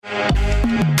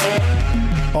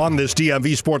On this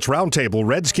DMV Sports Roundtable,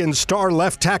 Redskins star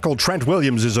left tackle Trent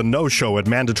Williams is a no-show at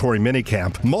mandatory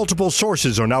minicamp. Multiple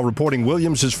sources are now reporting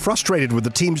Williams is frustrated with the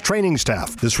team's training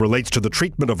staff. This relates to the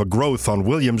treatment of a growth on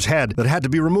Williams' head that had to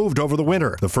be removed over the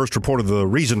winter. The first report of the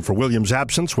reason for Williams'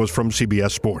 absence was from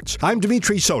CBS Sports. I'm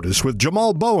Dimitri Sotis with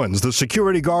Jamal Bowens, the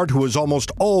security guard who is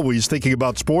almost always thinking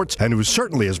about sports and who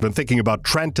certainly has been thinking about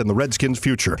Trent and the Redskins'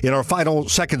 future. In our final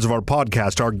seconds of our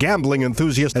podcast, our gambling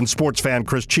enthusiast and sports fan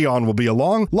Chris Cheon will be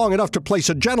along long enough to place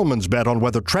a gentleman's bet on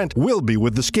whether Trent will be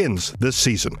with the Skins this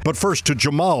season. But first to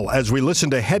Jamal as we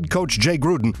listen to head coach Jay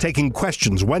Gruden taking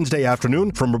questions Wednesday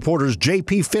afternoon from reporters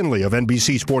J.P. Finley of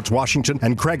NBC Sports Washington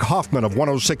and Craig Hoffman of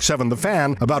 106.7 The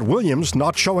Fan about Williams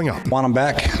not showing up. Want him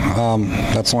back.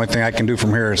 That's the only thing I can do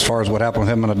from here as far as what happened with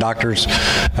him and the doctors.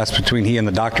 That's between he and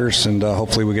the doctors, and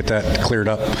hopefully we get that cleared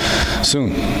up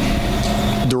soon.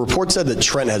 The report said that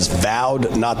Trent has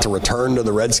vowed not to return to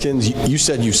the Redskins. You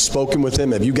said you've spoken with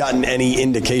him. Have you gotten any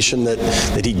indication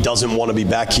that he doesn't want to be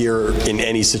back here in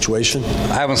any situation?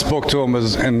 I haven't spoke to him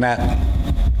in that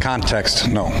context,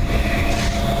 no.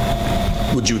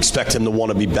 Would you expect him to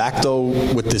want to be back, though,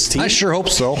 with this team? I sure hope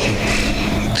so.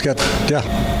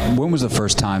 When was the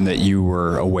first time that you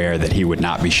were aware that he would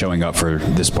not be showing up for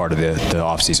this part of the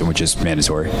offseason, which is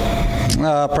mandatory?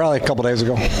 Probably a couple days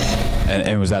ago.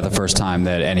 And was that the first time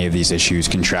that any of these issues,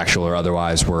 contractual or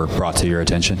otherwise, were brought to your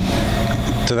attention?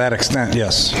 To that extent,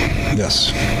 yes.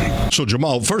 So,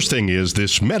 Jamal, first thing is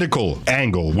this medical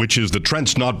angle, which is that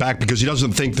Trent's not back because he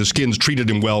doesn't think the Skins treated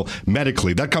him well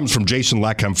medically. That comes from Jason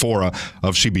Lacamfora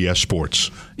of CBS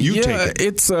Sports. Take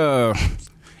it.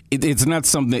 It's not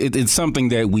something. It's something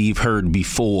that we've heard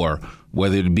before,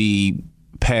 whether it be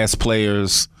past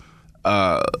players,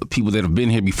 people that have been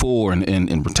here before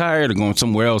and retired or going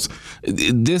somewhere else.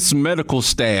 This medical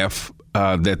staff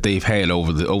that they've had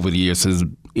over the years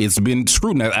it's been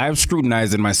scrutinized. I've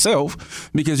scrutinized it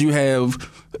myself because you have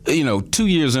 2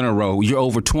 years in a row you're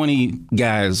over 20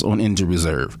 guys on injured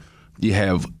reserve. You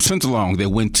have Trent Long that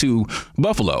went to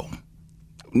Buffalo.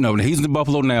 No, he's in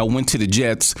Buffalo now, went to the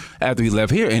Jets after he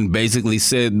left here and basically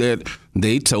said that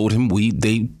they told him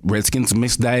Redskins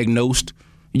misdiagnosed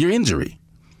your injury.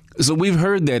 So we've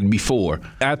heard that before.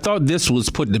 I thought this was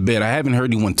put to bed. I haven't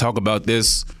heard anyone talk about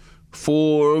this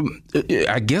for,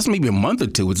 I guess, maybe a month or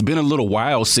two. It's been a little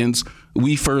while since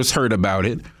we first heard about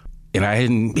it, and I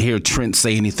didn't hear Trent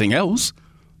say anything else.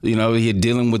 He had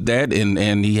dealing with that,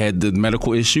 and he had the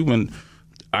medical issue, and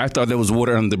I thought there was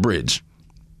water under the bridge.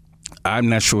 I'm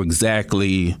not sure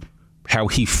exactly how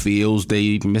he feels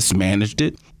they mismanaged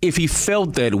it. If he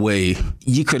felt that way,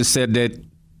 you could have said that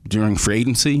during free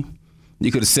agency.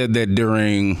 You could have said that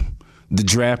during the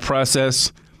draft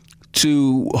process.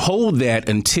 To hold that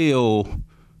until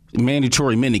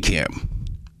mandatory minicamp,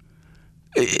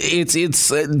 it's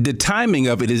the timing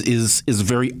of it is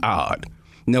very odd.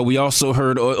 Now, we also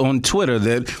heard on Twitter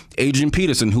that Adrian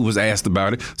Peterson, who was asked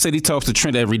about it, said he talks to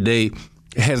Trent every day,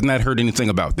 has not heard anything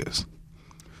about this.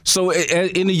 So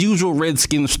in the usual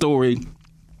Redskins story,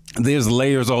 there's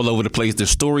layers all over the place.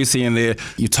 There's stories here and there.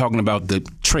 You're talking about the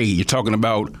trade. You're talking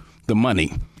about the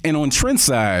money. And on Trent's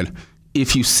side,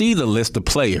 if you see the list of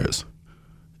players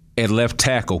at left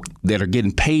tackle that are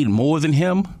getting paid more than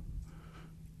him,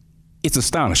 it's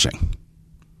astonishing.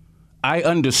 I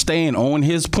understand on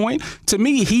his point. To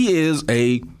me, he is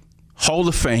a Hall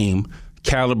of Fame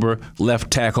caliber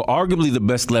left tackle, arguably the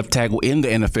best left tackle in the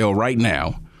NFL right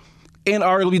now, and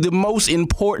arguably the most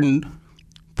important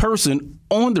person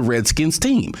on the Redskins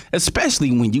team, especially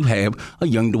when you have a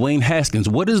young Dwayne Haskins.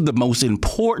 What is the most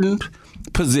important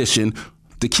position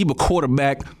to keep a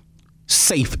quarterback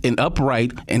safe and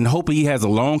upright and hoping he has a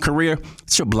long career?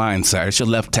 It's your blind side. It's your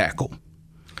left tackle.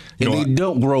 And they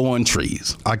don't grow on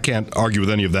trees. I can't argue with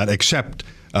any of that except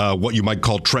what you might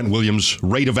call Trent Williams'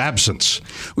 rate of absence.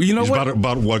 Well, you know what?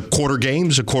 About a quarter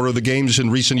of the games in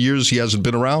recent years he hasn't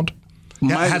been around?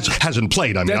 Hasn't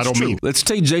played. I don't mean. Let's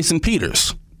take Jason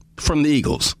Peters from the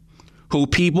Eagles, who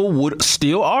people would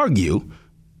still argue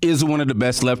is one of the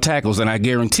best left tackles. And I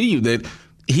guarantee you that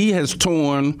he has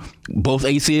torn both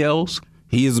ACLs.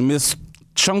 He has missed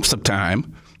chunks of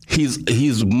time.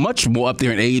 He's much more up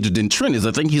there in age than Trent is.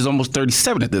 I think he's almost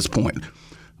 37 at this point.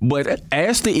 But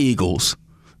ask the Eagles,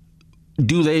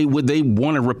 would they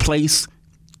want to replace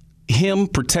him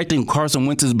protecting Carson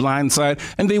Wentz's blind side?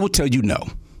 And they will tell you no.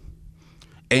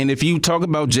 And if you talk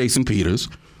about Jason Peters,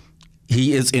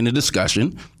 he is in a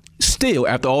discussion still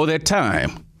after all that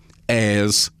time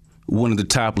as one of the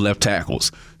top left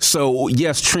tackles. So,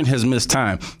 yes, Trent has missed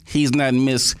time. He's not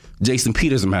missed Jason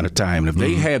Peters' amount of time. And if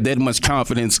they have that much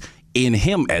confidence in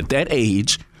him at that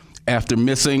age, after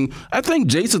missing, I think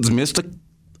Jason's missed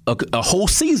a whole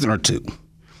season or two.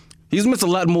 He's missed a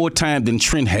lot more time than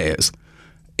Trent has.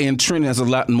 And Trent has a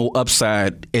lot more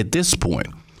upside at this point.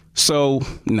 So,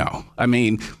 no. I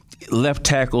mean, left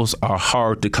tackles are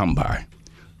hard to come by.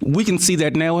 We can see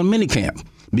that now in minicamp.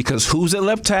 Because who's at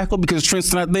left tackle? Because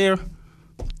Trent's not there?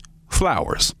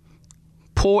 Flowers.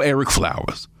 Poor Eric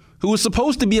Flowers, who was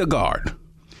supposed to be a guard.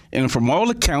 And from all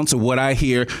accounts of what I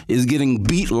hear is getting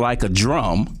beat like a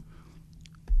drum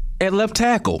at left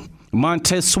tackle.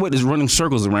 Montez Sweat is running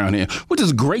circles around here, which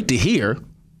is great to hear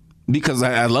because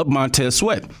I love Montez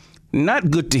Sweat.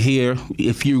 Not good to hear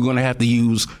if you're going to have to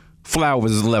use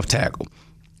Flowers as a left tackle.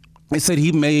 They said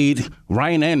he made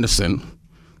Ryan Anderson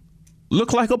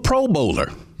look like a Pro Bowler.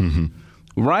 Mm-hmm.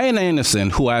 Ryan Anderson,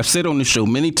 who I've said on the show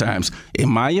many times, in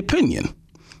my opinion,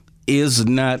 is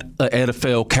not an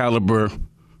NFL caliber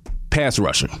pass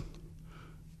rusher.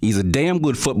 He's a damn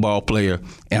good football player,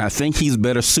 and I think he's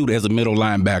better suited as a middle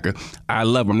linebacker. I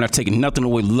love him. I'm not taking nothing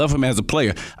away. Love him as a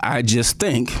player. I just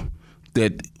think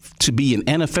that to be an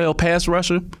NFL pass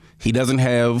rusher, he doesn't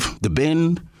have the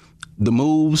bend, the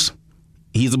moves.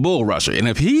 He's a bull rusher. And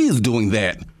if he's doing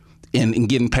that and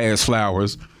getting past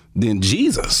Flowers, then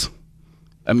Jesus.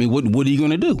 I mean, what are you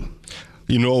going to do?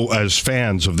 You know, as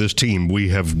fans of this team, we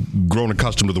have grown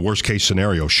accustomed to the worst-case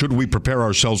scenario. Should we prepare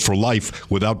ourselves for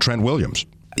life without Trent Williams?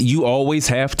 You always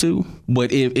have to.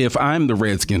 But if I'm the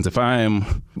Redskins, if I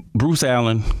am Bruce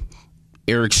Allen,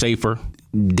 Eric Schaefer,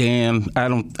 Dan, I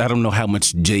don't know how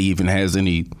much Jay even has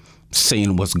any say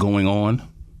in what's going on.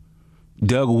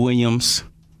 Doug Williams,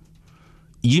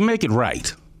 you make it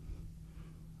right.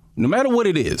 No matter what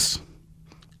it is,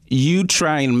 you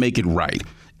try and make it right.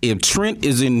 If Trent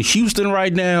is in Houston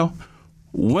right now,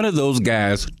 one of those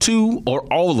guys, two or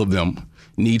all of them,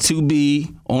 need to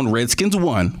be on Redskins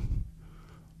 1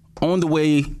 on the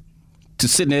way to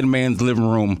sit in that man's living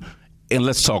room and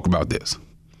let's talk about this.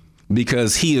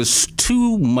 Because he is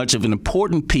too much of an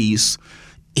important piece.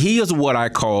 He is what I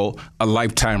call a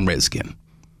lifetime Redskin.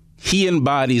 He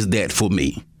embodies that for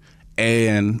me.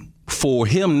 And for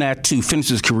him not to finish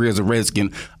his career as a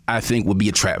Redskin, I think would be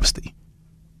a travesty.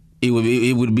 It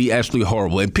would be absolutely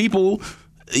horrible. And people,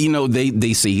 you know,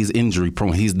 they say he's injury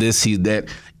prone, he's this, he's that.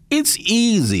 It's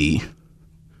easy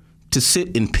to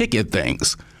sit and pick at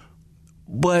things.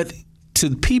 But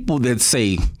to people that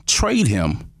say trade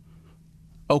him,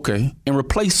 okay, and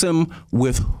replace him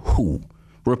with who?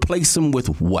 Replace him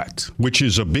with what? Which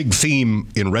is a big theme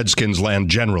in Redskins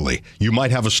land generally. You might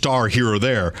have a star here or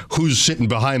there. Who's sitting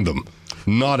behind them?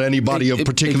 Not anybody of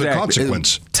particular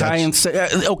consequence.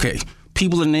 Okay,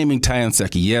 people are naming Ty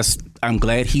Nsekhe. Yes, I'm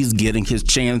glad he's getting his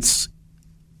chance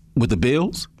with the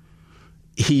Bills.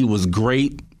 He was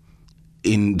great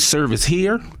in service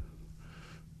here.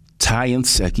 Ty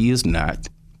Nsekhe is not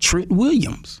Trent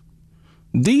Williams.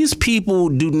 These people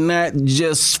do not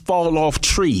just fall off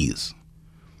trees.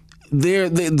 They're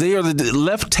the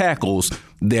left tackles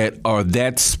that are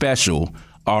that special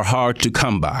are hard to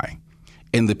come by.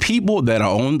 And the people that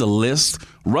are on the list,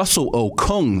 Russell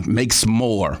Okung makes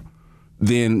more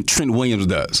than Trent Williams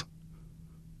does,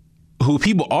 who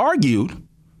people argued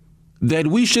that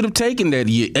we should have taken that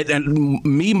year.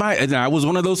 And I was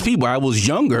one of those people. I was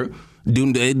younger,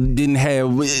 didn't have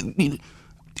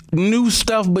new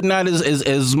stuff, but not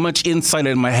as much insight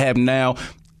as I have now.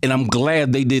 And I'm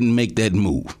glad they didn't make that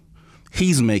move.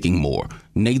 He's making more.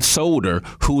 Nate Solder,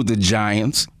 who the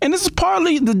Giants, and this is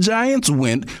partly the Giants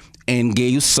went and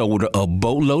gave Solder a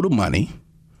boatload of money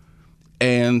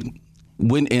and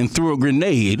went and threw a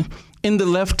grenade in the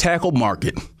left tackle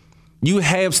market. You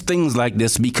have things like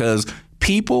this because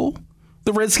people,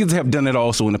 the Redskins have done it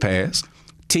also in the past.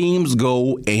 Teams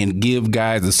go and give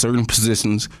guys at certain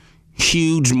positions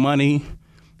huge money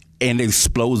and it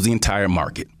explodes the entire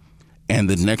market. And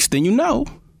the next thing you know,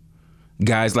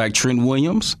 guys like Trent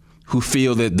Williams, who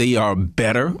feel that they are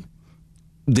better,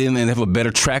 then they have a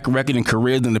better track record and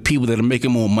career than the people that are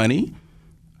making more money,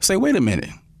 say, wait a minute.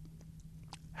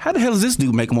 How the hell does this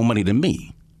dude make more money than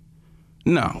me?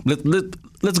 No,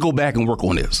 let's go back and work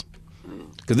on this.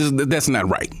 Because that's not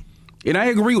right. And I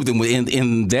agree with him.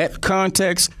 In that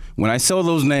context, when I saw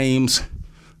those names,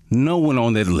 no one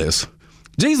on that list.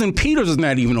 Jason Peters is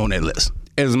not even on that list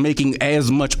as making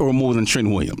as much or more than Trent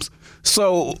Williams.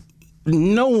 So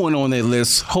no one on that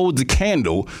list holds a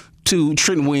candle to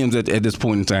Trent Williams at this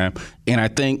point in time. And I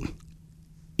think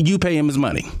you pay him his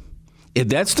money. If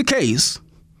that's the case,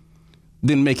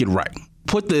 then make it right.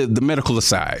 Put the medical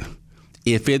aside.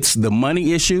 If it's the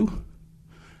money issue,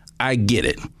 I get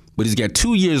it. But he's got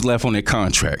 2 years left on that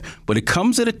contract. But it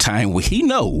comes at a time where he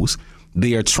knows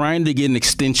they are trying to get an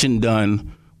extension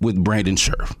done with Brandon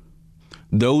Scherf.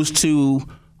 Those two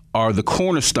are the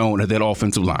cornerstone of that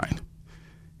offensive line.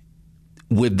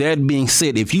 With that being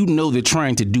said, if you know they're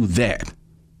trying to do that,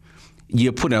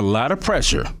 you're putting a lot of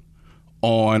pressure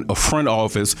on a front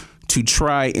office to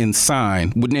try and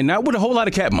sign, not with a whole lot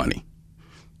of cap money,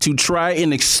 to try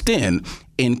and extend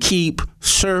and keep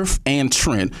Surf and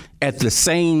Trent at the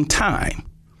same time,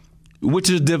 which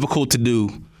is difficult to do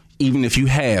even if you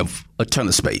have a ton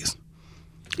of space.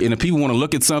 And if people want to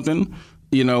look at something,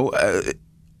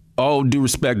 all due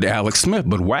respect to Alex Smith,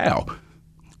 but wow,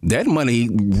 that money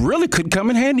really could come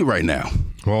in handy right now.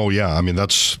 Oh, yeah. I mean,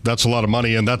 that's a lot of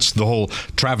money, and that's the whole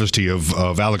travesty of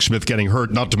Alex Smith getting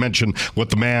hurt, not to mention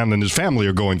what the man and his family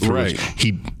are going through. Right.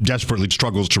 He desperately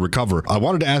struggles to recover. I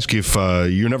wanted to ask if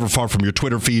you're never far from your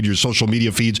Twitter feed, your social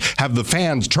media feeds, have the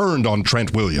fans turned on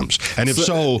Trent Williams? And if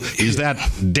so, is that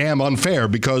damn unfair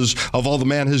because of all the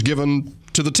man has given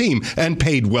to the team and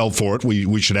paid well for it,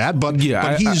 we should add. But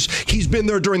he's been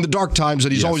there during the dark times,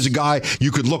 and he's always a guy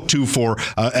you could look to for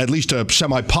at least a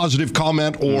semi-positive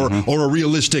comment or a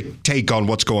realistic take on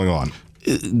what's going on.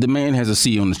 The man has a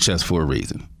C on his chest for a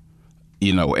reason,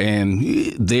 and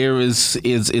there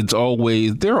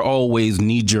are always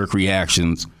knee-jerk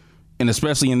reactions, and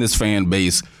especially in this fan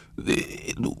base.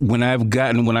 When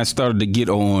I started to get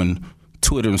on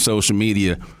Twitter and social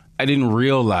media, I didn't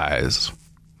realize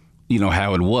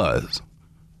how it was.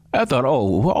 I thought,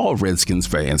 all Redskins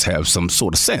fans have some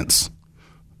sort of sense.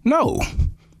 No,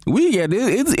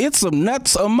 it's some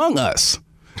nuts among us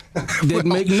that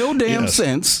make no damn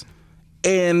sense,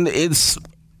 and it's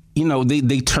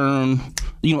they turn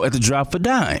at the drop of a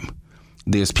dime.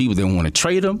 There's people that want to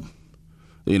trade them,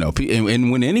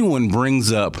 and when anyone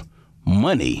brings up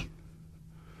money,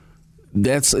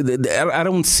 I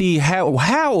don't see how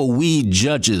are we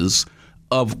judges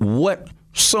of what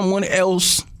someone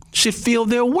else should feel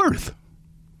they're worth.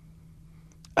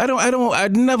 I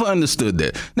never understood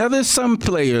that. Now there's some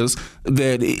players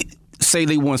that say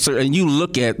they want certain, and you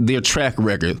look at their track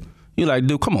record, you're like,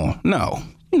 dude, come on, no,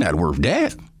 you're not worth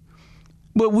that.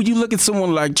 But when you look at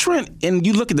someone like Trent and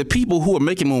you look at the people who are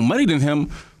making more money than him,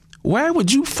 why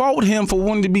would you fault him for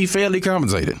wanting to be fairly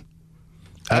compensated?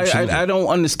 I don't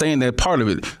understand that part of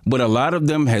it. But a lot of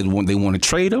them they want to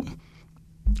trade him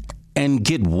and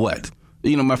get what?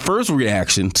 My first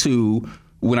reaction to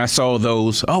when I saw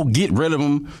those, get rid of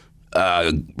them,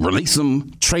 release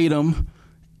them, trade them,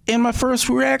 and my first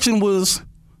reaction was,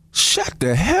 shut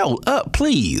the hell up,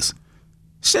 please.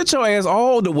 Shut your ass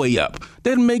all the way up.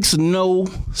 That makes no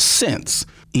sense.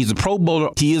 He's a Pro Bowler.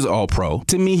 He is all-pro.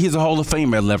 To me, he's a Hall of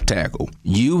Famer at left tackle.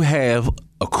 You have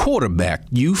a quarterback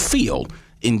you feel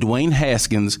in Dwayne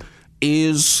Haskins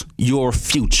is your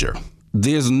future.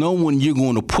 There's no one you're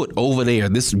going to put over there,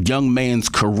 this young man's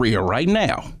career right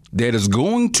now, that is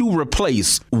going to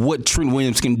replace what Trent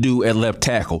Williams can do at left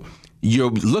tackle.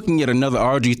 You're looking at another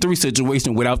RG3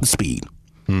 situation without the speed.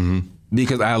 Mm-hmm.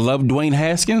 Because I love Dwayne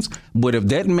Haskins, but if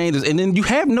that man is, and then you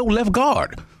have no left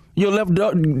guard. Your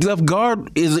left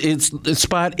guard its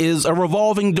spot is a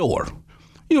revolving door.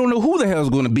 You don't know who the hell is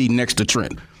going to be next to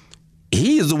Trent.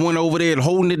 He is the one over there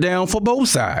holding it down for both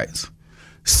sides.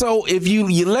 So if you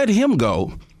let him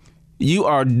go, you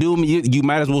are doomed. You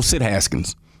might as well sit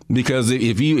Haskins, because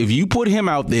if you put him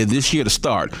out there this year to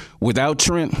start without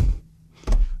Trent,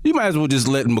 you might as well just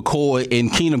let McCoy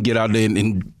and Keenum get out there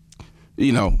and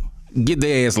get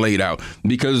their ass laid out,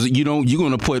 because you're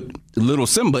going to put little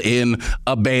Simba in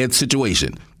a bad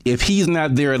situation. If he's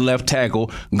not there at left tackle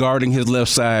guarding his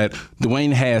left side,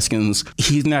 Dwayne Haskins,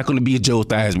 he's not going to be a Joe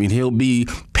Theismann. He'll be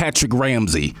Patrick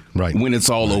Ramsey when it's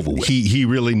all over with. He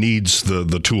really needs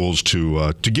the tools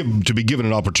to be given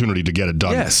an opportunity to get it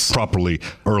done properly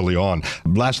early on.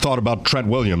 Last thought about Trent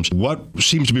Williams. What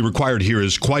seems to be required here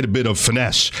is quite a bit of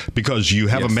finesse, because you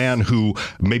have a man who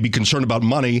may be concerned about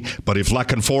money, but if La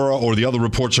Canfora or the other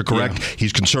reports are correct,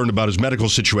 he's concerned about his medical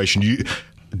situation.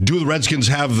 Do the Redskins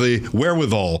have the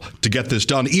wherewithal to get this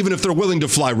done, even if they're willing to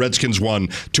fly Redskins 1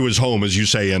 to his home, as you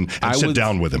say, and sit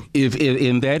down with him? If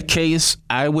in that case,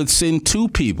 I would send two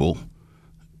people.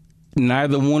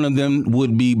 Neither one of them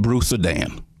would be Bruce or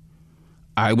Dan.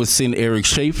 I would send Eric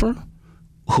Schaefer,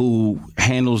 who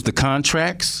handles the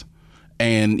contracts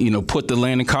and put the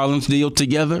Landon Collins deal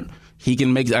together. He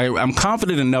can make. I'm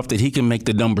confident enough that he can make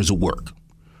the numbers work.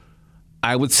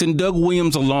 I would send Doug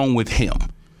Williams along with him,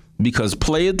 because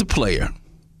player to player,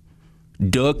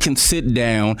 Doug can sit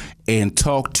down and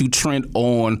talk to Trent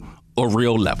on a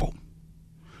real level.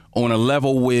 On a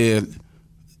level where,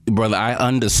 brother, I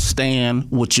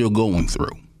understand what you're going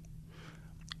through.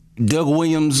 Doug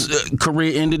Williams'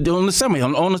 career ended on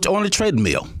the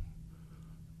treadmill,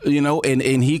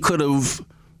 and he could have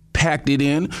packed it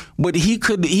in, but he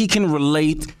can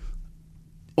relate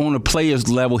on a player's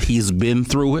level. He's been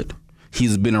through it.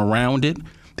 He's been around it.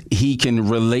 He can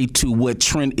relate to what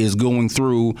Trent is going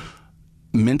through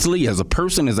mentally as a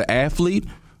person, as an athlete,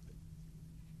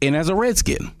 and as a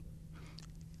Redskin.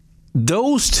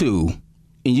 Those two,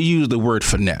 and you use the word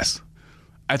finesse,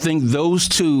 I think those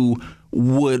two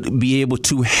would be able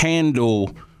to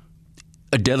handle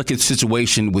a delicate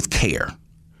situation with care.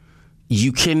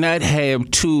 You cannot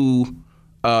have two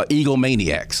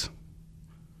egomaniacs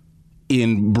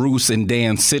in Bruce and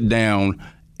Dan sit down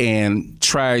and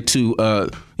try to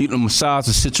massage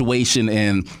the situation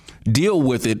and deal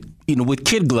with it, with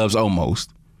kid gloves almost,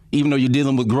 even though you're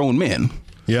dealing with grown men.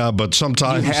 Yeah, but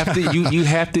sometimes you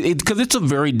have to, because it's a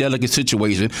very delicate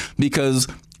situation, because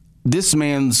this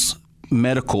man's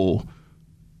medical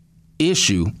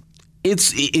issue,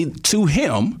 to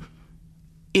him,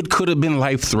 it could have been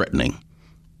life-threatening.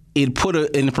 It put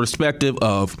it in the perspective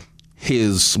of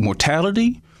his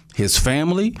mortality, his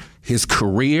family, his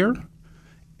career.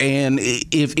 And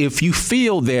if you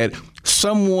feel that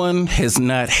someone has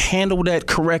not handled that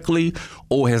correctly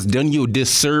or has done you a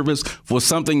disservice for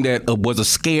something that was a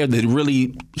scare that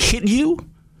really hit you,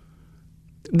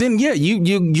 then yeah,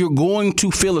 you're going to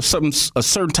feel a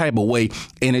certain type of way,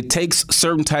 and it takes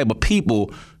certain type of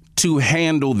people to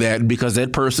handle that, because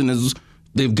that person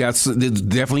there's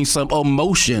definitely some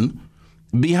emotion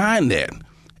behind that.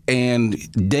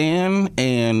 And Dan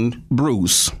and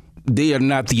Bruce, they are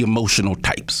not the emotional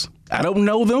types. I don't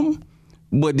know them,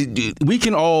 but we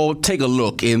can all take a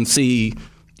look and see,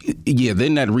 yeah, they're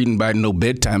not reading by no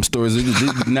bedtime stories.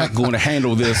 They're not going to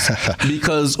handle this,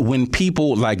 because when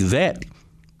people like that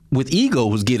with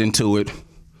egos get into it,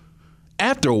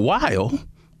 after a while,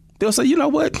 they'll say, you know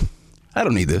what? I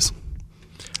don't need this.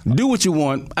 Do what you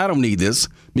want. I don't need this,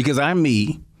 because I'm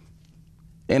me,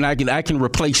 and I can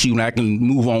replace you and I can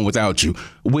move on without you,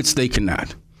 which they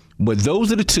cannot. But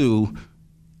those are the two,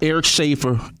 Eric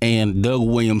Schaefer and Doug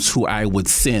Williams, who I would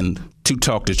send to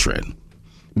talk to Trent,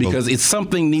 because it's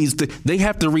something they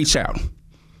have to reach out,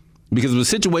 because of the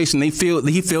situation he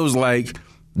feels like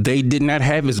they did not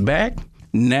have his back.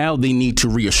 Now they need to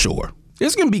reassure.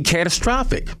 It's going to be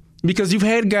catastrophic, because you've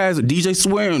had guys, DJ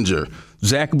Swearinger,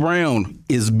 Zach Brown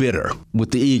is bitter with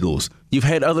the Eagles. You've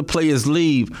had other players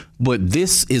leave, but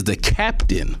this is the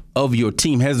captain of your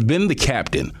team, has been the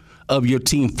captain of your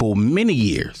team for many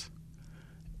years.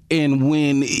 And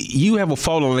when you have a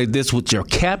fallout like this with your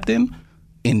captain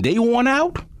and they want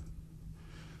out,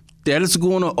 that is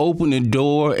going to open a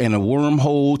door and a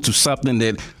wormhole to something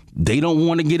that they don't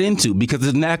want to get into, because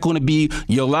it's not going to be,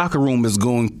 your locker room is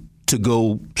going to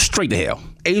go straight to hell.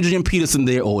 Adrian Peterson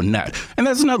there or not. And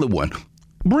that's another one.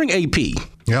 Bring AP.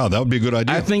 Yeah, that would be a good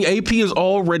idea. I think AP is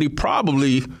already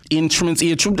probably in Trent's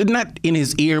ear, not in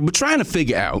his ear, but trying to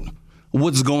figure out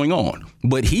what's going on.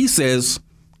 But he says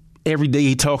every day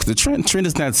he talks to Trent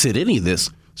has not said any of this,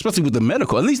 especially with the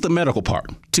medical, at least the medical part,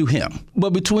 to him.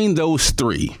 But between those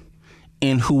three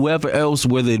and whoever else,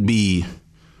 whether it be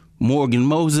Morgan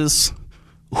Moses,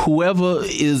 whoever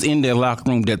is in their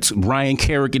locker room, that's Ryan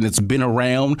Kerrigan, that's been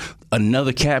around,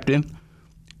 another captain,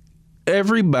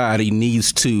 everybody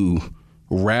needs to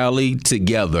rally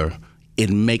together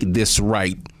and make this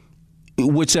right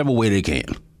whichever way they can.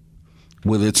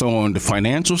 Whether it's on the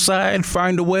financial side,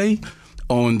 find a way.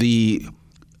 On the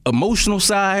emotional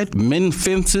side, mend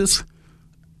fences.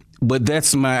 But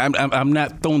that's I'm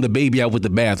not throwing the baby out with the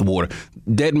bathwater.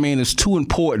 That man is too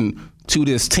important to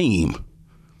this team.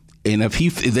 And if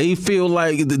they feel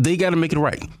like they got to make it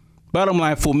right. Bottom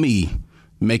line for me,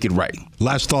 make it right.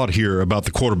 Last thought here about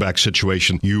the quarterback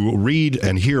situation. You read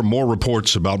and hear more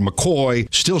reports about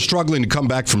McCoy still struggling to come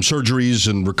back from surgeries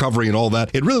and recovery and all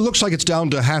that. It really looks like it's down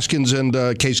to Haskins and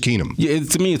Case Keenum. Yeah,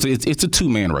 to me, it's a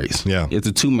two-man race. Yeah. It's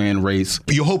a two-man race.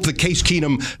 You hope that Case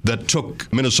Keenum that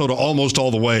took Minnesota almost all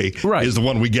the way is the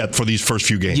one we get for these first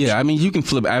few games. Yeah, I mean, you can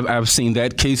flip. I've seen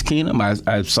that Case Keenum.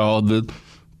 I saw the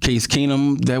Case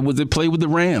Keenum that played with the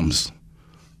Rams.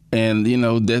 And,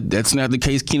 that's not the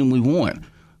Case Keenum we want.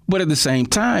 But at the same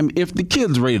time, if the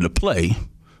kid's ready to play,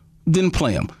 then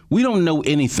play him. We don't know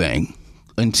anything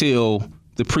until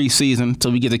the preseason,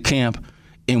 until we get to camp,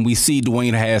 and we see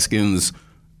Dwayne Haskins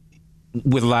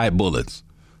with live bullets.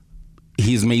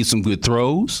 He's made some good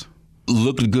throws,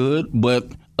 looked good, but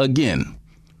again,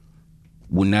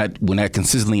 we're not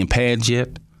consistently in pads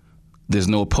yet. There's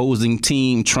no opposing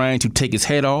team trying to take his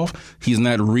head off. He's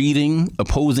not reading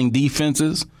opposing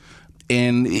defenses.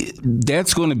 And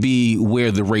that's going to be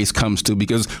where the race comes to,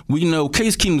 because we know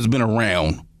Case Keenum's been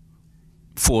around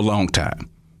for a long time.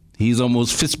 He's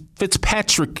almost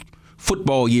Fitzpatrick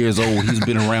football years old. He's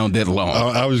been around that long.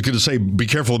 I was going to say, be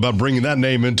careful about bringing that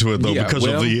name into it, though, because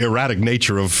of the erratic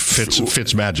nature of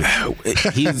Fitz magic.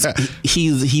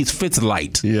 He's Fitz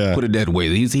light. Yeah. Put it that way.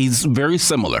 He's very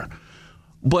similar.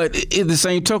 But in the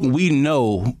same token, we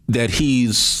know that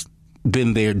he's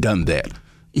been there, done that.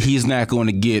 He's not going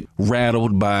to get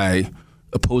rattled by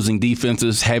opposing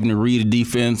defenses, having to read a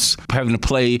defense, having to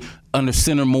play under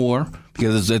center more,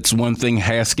 because that's one thing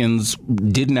Haskins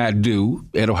did not do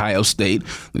at Ohio State.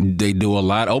 They do a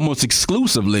lot, almost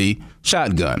exclusively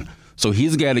shotgun. So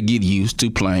he's got to get used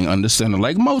to playing under center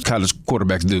like most college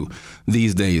quarterbacks do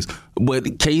these days.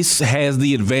 But Case has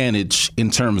the advantage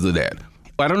in terms of that.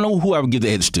 I don't know who I would give the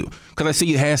edge to, because I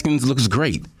see Haskins looks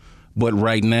great. But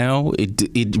right now,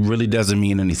 it really doesn't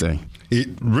mean anything. It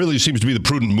really seems to be the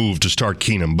prudent move to start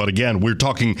Keenum. But again, we're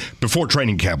talking before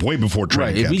training camp, way before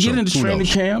training camp. If we get into training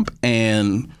camp,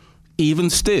 and even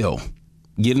still,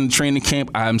 get into training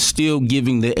camp, I'm still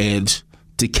giving the edge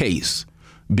to Case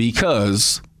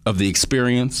because of the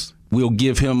experience. We'll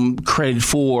give him credit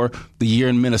for the year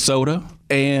in Minnesota,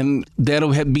 and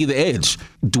that'll be the edge.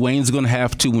 Dwayne's going to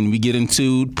have to, when we get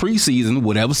into preseason,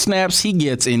 whatever snaps he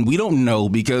gets, and we don't know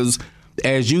because,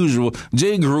 as usual,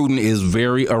 Jay Gruden is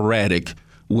very erratic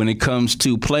when it comes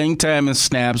to playing time and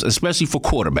snaps, especially for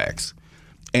quarterbacks.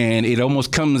 And it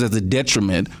almost comes as a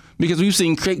detriment because we've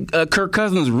seen Kirk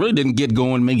Cousins really didn't get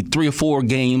going maybe 3 or 4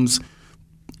 games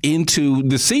into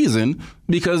the season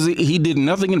because he did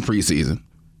nothing in preseason.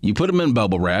 You put him in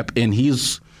bubble wrap, and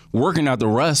he's working out the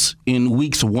rust in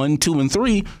weeks 1, 2, and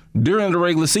 3 during the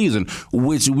regular season,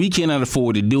 which we cannot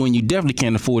afford to do, and you definitely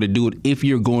can't afford to do it if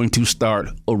you're going to start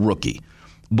a rookie.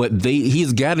 But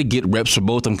he's got to get reps for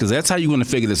both of them because that's how you're going to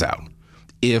figure this out.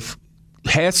 If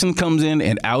Haskins comes in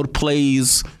and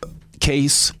outplays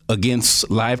Case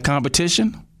against live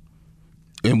competition,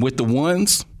 and with the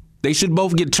ones, they should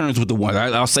both get turns with the ones.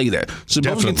 I'll say that. Should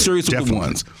both get serious with the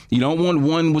ones. You don't want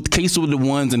one with Case with the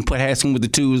ones and put Haskins with the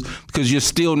twos because you're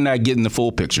still not getting the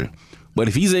full picture. But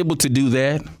if he's able to do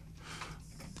that,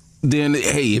 then,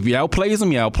 hey, if you outplays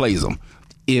him, you outplays him.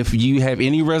 If you have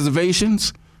any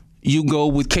reservations, you go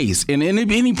with Case. And at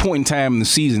any point in time in the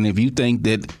season, if you think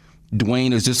that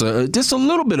Dwayne is just a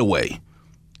little bit away,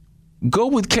 go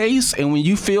with Case. And when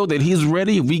you feel that he's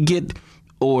ready, if we get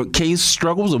or Case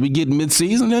struggles or we get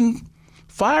midseason, then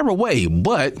fire away.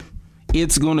 But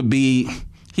it's going to be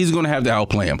he's going to have to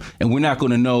outplay him. And we're not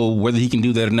going to know whether he can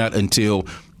do that or not until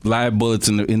live bullets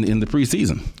in the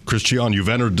preseason. Christian, you've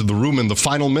entered the room in the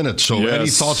final minutes. So Any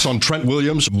thoughts on Trent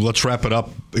Williams? Let's wrap it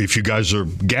up. If you guys are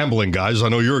gambling guys, I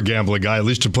know you're a gambling guy, at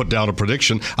least to put down a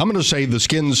prediction. I'm going to say the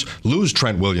Skins lose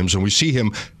Trent Williams, and we see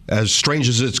him, as strange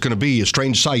as it's going to be, a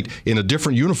strange sight, in a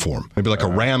different uniform, maybe like a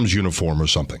Rams uniform or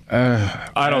something.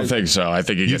 I don't think so. I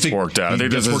think he gets worked out. I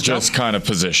think this is just kind of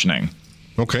positioning.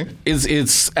 Okay.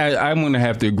 I'm going to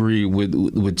have to agree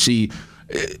with Chi.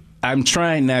 I'm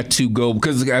trying not to go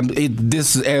because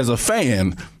this, as a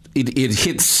fan, it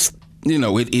hits.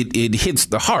 It hits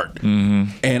the heart,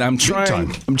 and I'm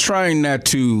trying not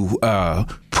to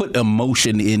put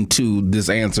emotion into this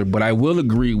answer. But I will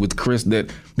agree with Chris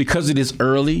that because it is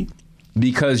early,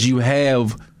 because you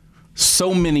have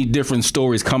so many different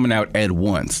stories coming out at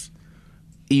once,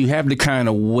 you have to kind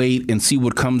of wait and see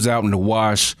what comes out in the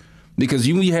wash. Because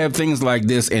you have things like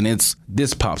this, and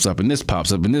this pops up, and this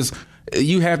pops up, and this.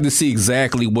 You have to see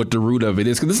exactly what the root of it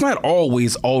is, because it's not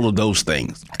always all of those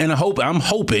things. And I'm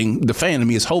hoping, the fan of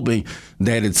me is hoping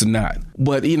that it's not.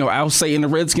 But, I'll say, and the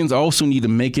Redskins also need to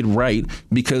make it right,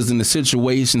 because in the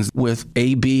situations with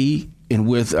AB and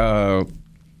with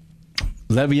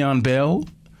Le'Veon Bell,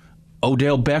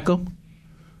 Odell Beckham,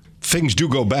 things do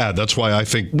go bad. That's why I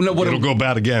think it'll go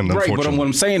bad again, unfortunately. Right, but what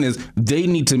I'm saying is they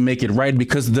need to make it right,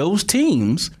 because those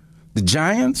teams, the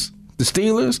Giants, the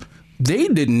Steelers, they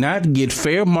did not get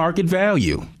fair market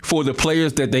value for the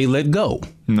players that they let go.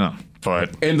 No,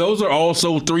 and those are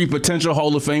also 3 potential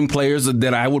Hall of Fame players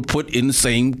that I would put in the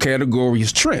same category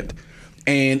as Trent.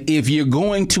 And if you're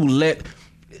going to let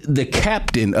the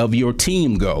captain of your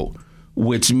team go,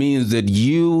 which means that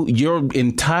your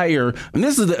entire, and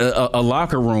this is a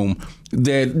locker room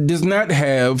that does not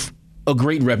have a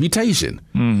great reputation.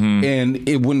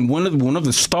 And when one of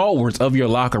the stalwarts of your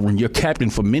locker room, your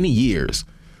captain for many years,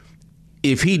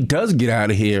 if he does get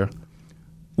out of here,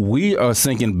 we are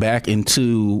sinking back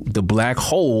into the black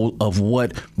hole of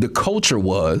what the culture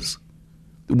was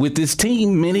with this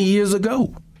team many years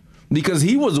ago. Because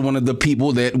he was one of the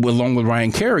people that, along with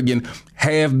Ryan Kerrigan,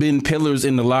 have been pillars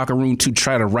in the locker room to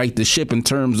try to right the ship in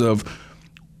terms of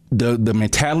the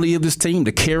mentality of this team,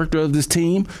 the character of this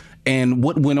team, and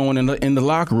what went on in the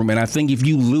locker room. And I think if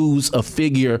you lose a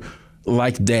figure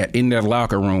like that in their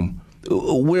locker room,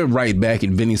 we're right back at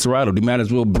Vinny Serrato. They might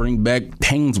as well bring back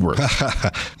Hainsworth.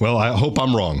 Well, I hope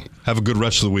I'm wrong. Have a good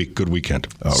rest of the week. Good weekend.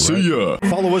 All right. See ya.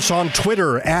 Follow us on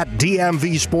Twitter at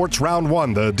DMV Sports Round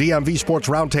 1. The DMV Sports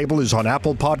Roundtable is on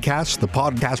Apple Podcasts, the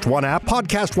Podcast One app,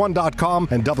 podcast1.com,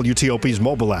 and WTOP's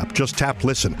mobile app. Just tap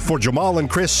listen. For Jamal and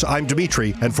Chris, I'm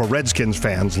Dimitri. And for Redskins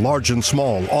fans, large and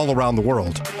small, all around the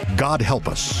world, God help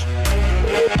us.